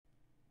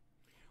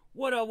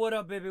What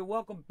up, baby?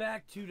 Welcome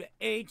back to the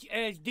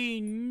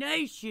HSD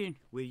Nation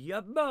with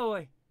your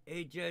boy,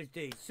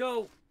 HSD.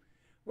 So,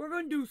 we're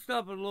going to do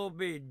stuff a little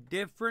bit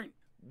different.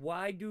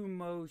 Why do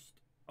most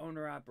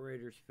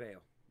owner-operators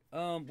fail?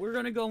 We're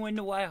going to go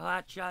into why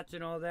hotshots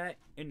and all that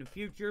in the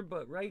future,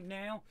 but right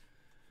now,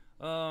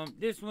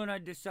 this one I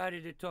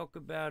decided to talk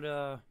about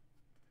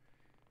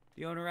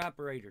the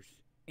owner-operators.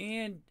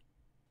 And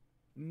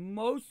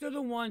most of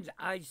the ones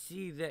I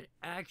see that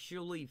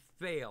actually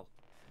fail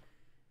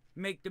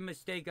make the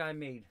mistake I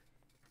made.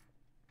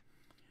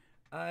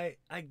 I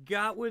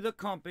got with a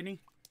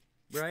company,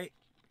 right?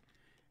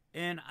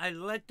 And I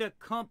let the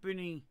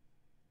company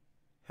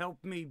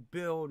help me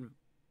build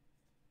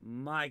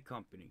my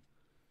company.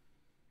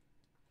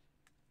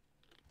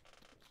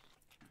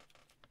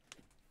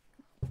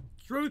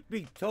 Truth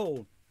be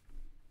told,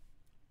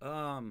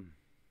 that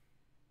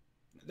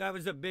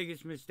was the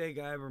biggest mistake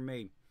I ever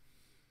made.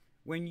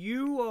 When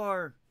you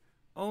are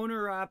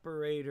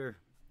owner-operator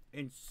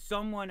in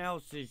someone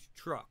else's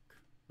truck,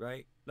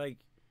 right? Like,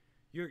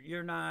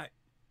 you're not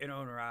an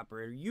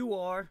owner-operator. You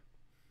are.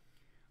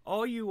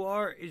 All you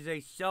are is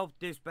a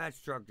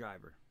self-dispatch truck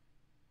driver.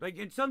 Like,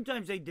 and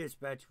sometimes they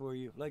dispatch for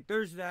you. Like,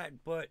 there's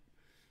that, but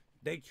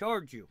they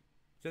charge you.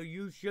 So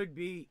you should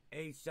be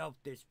a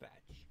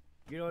self-dispatch.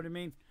 You know what I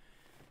mean?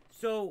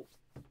 So,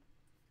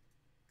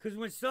 because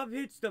when stuff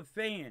hits the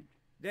fan,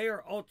 they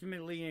are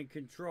ultimately in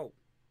control.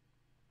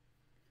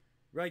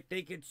 Right?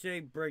 They could say,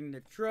 bring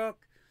the truck.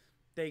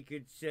 They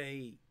could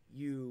say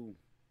you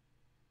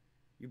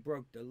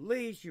broke the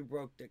lease, you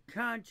broke the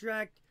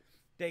contract.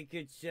 They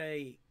could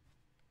say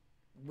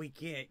we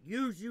can't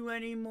use you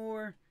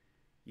anymore.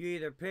 You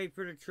either pay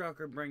for the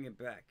truck or bring it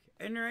back.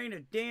 And there ain't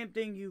a damn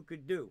thing you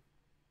could do.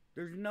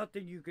 There's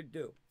nothing you could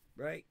do,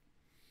 right?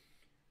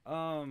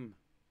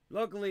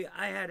 Luckily,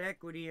 I had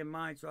equity in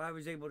mine, so I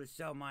was able to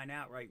sell mine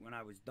outright when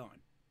I was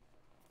done.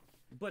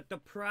 But the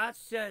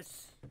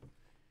process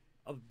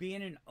of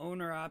being an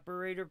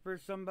owner-operator for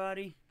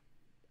somebody,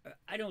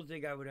 I don't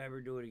think I would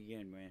ever do it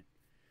again,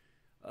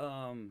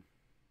 man.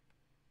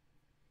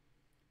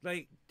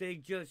 Like,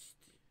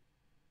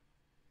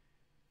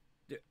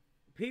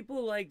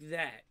 people like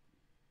that,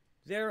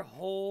 their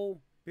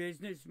whole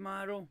business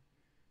model,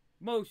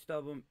 most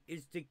of them,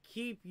 is to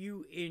keep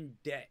you in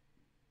debt,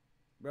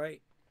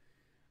 right?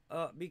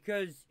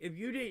 Because if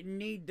you didn't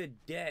need the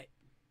debt,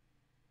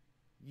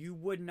 you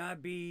would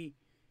not be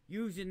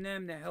using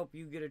them to help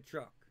you get a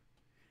truck.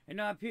 And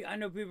now I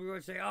know people are going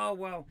to say, oh,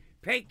 well,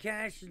 pay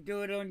cash and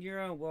do it on your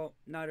own. Well,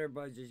 not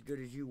everybody's as good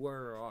as you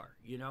were or are,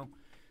 you know?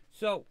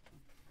 So,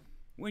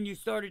 when you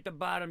start at the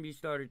bottom, you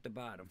start at the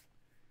bottom.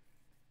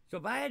 So,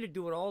 if I had to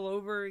do it all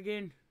over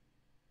again,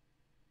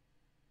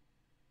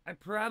 I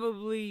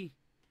probably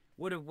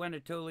would have went a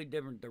totally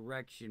different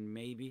direction,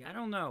 maybe. I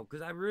don't know,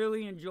 because I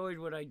really enjoyed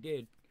what I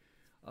did.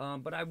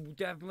 But I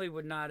definitely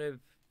would not have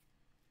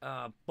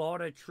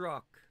bought a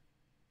truck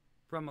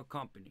from a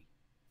company.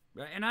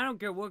 Right? And I don't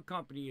care what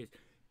company it is.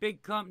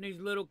 Big companies,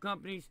 little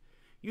companies.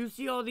 You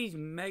see all these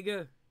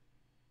mega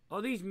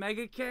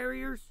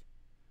carriers?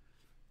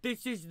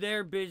 This is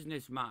their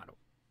business model,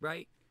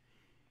 right?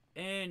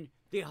 And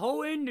the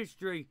whole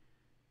industry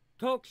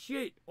talks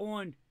shit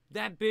on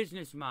that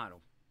business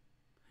model.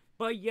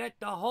 But yet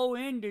the whole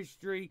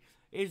industry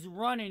is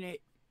running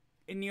it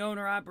in the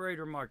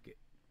owner-operator market.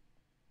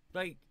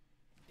 Like,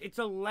 it's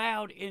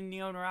allowed in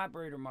the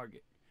owner-operator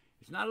market.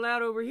 It's not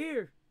allowed over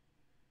here,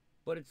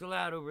 but it's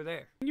allowed over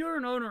there. When you're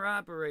an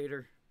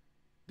owner-operator,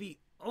 the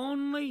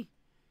only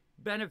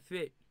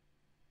benefit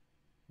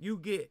you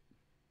get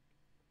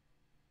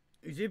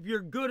is if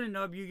you're good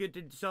enough, you get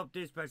to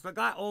self-dispatch. Like,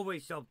 I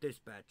always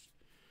self-dispatched.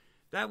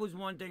 That was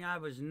one thing I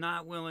was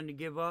not willing to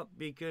give up,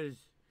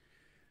 because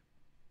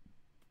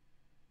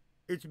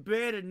it's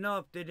bad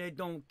enough that they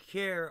don't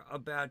care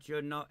about you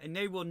enough, and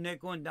they will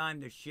nickel and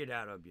dime the shit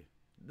out of you.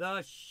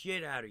 The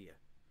shit out of you.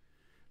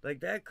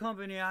 Like, that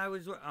company I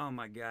was with, oh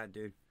my God,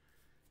 dude.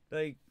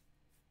 Like,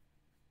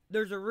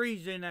 there's a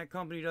reason that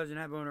company doesn't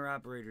have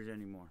owner-operators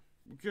anymore.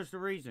 Just a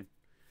reason.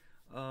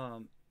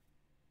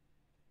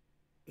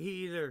 He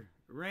either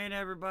ran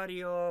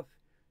everybody off,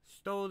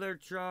 stole their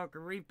truck, or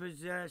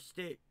repossessed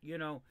it, you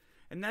know.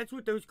 And that's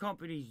what those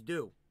companies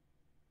do.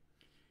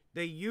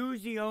 They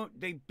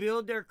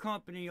build their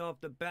company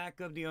off the back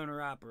of the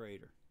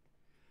owner-operator.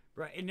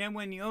 Right? And then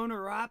when the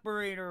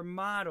owner-operator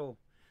model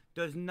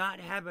does not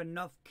have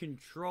enough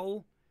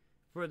control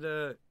for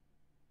the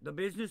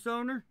business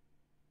owner,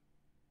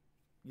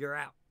 you're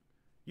out.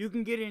 You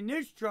can get in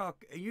this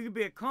truck and you can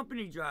be a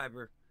company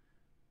driver,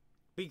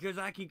 because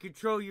I can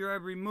control your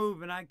every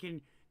move and I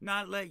can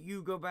not let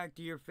you go back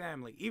to your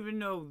family. Even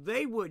though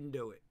they wouldn't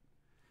do it,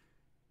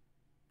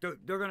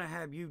 they're going to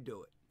have you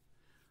do it.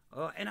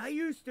 And I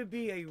used to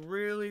be a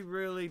really,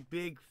 really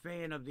big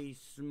fan of these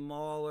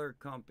smaller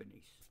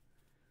companies.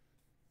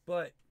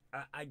 But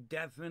I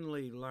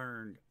definitely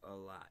learned a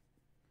lot.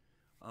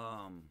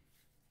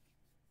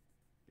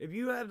 If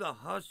you have the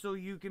hustle,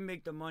 you can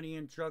make the money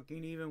in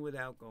trucking even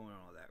without going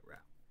all that route.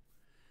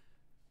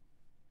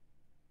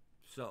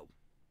 So,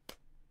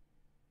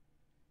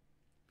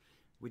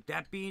 With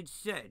that being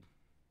said,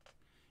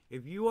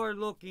 if you are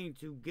looking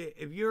to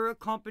if you're a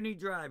company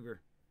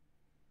driver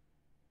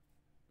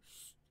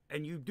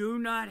and you do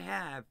not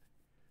have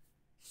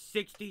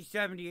 60,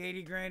 70,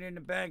 80 grand in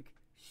the bank,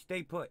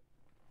 stay put.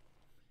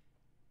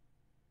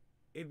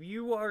 If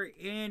you are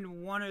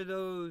in one of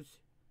those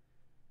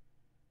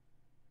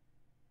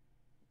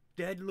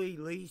deadly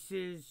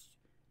leases,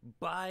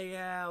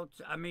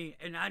 buyouts, I mean,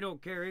 and I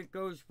don't care, it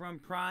goes from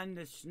Prime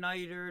to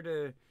Snyder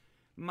to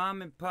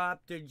Mom and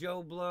Pop to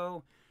Joe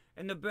Blow.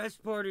 And the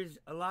best part is,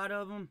 a lot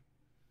of them,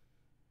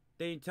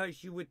 they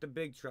entice you with the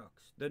big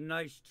trucks, the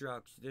nice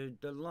trucks,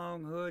 the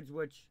long hoods,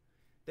 which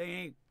they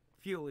ain't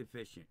fuel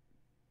efficient.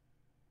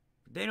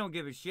 They don't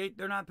give a shit.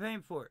 They're not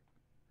paying for it.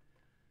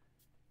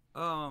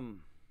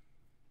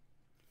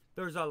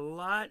 There's a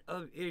lot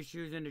of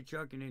issues in the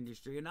trucking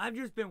industry, and I've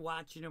just been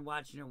watching,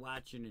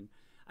 and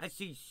I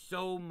see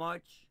so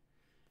much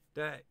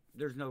that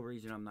there's no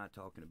reason I'm not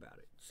talking about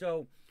it.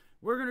 So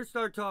we're going to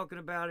start talking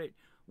about it.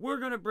 We're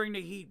going to bring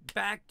the heat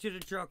back to the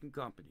trucking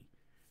company.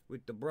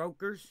 With the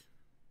brokers,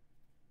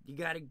 you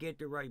got to get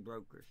the right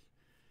brokers.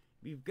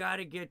 You've got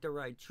to get the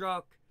right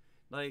truck.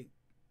 Like,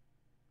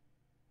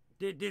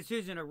 this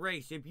isn't a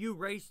race. If you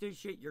race this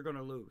shit, you're going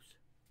to lose.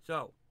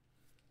 So,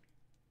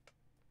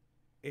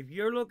 if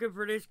you're looking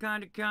for this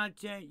kind of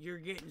content, you're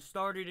getting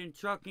started in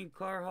trucking,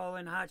 car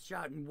hauling,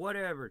 hotshotting,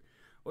 whatever,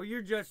 or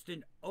you're just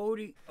an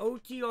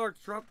OTR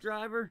truck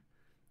driver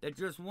that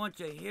just wants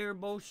to hear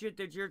bullshit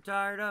that you're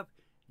tired of,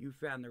 you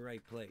found the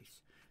right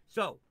place.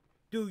 So,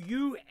 do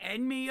you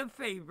and me a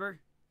favor.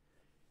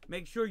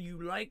 Make sure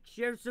you like,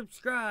 share,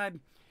 subscribe.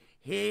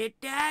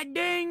 Hit that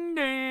ding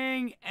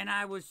ding. And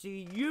I will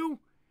see you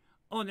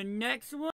on the next one.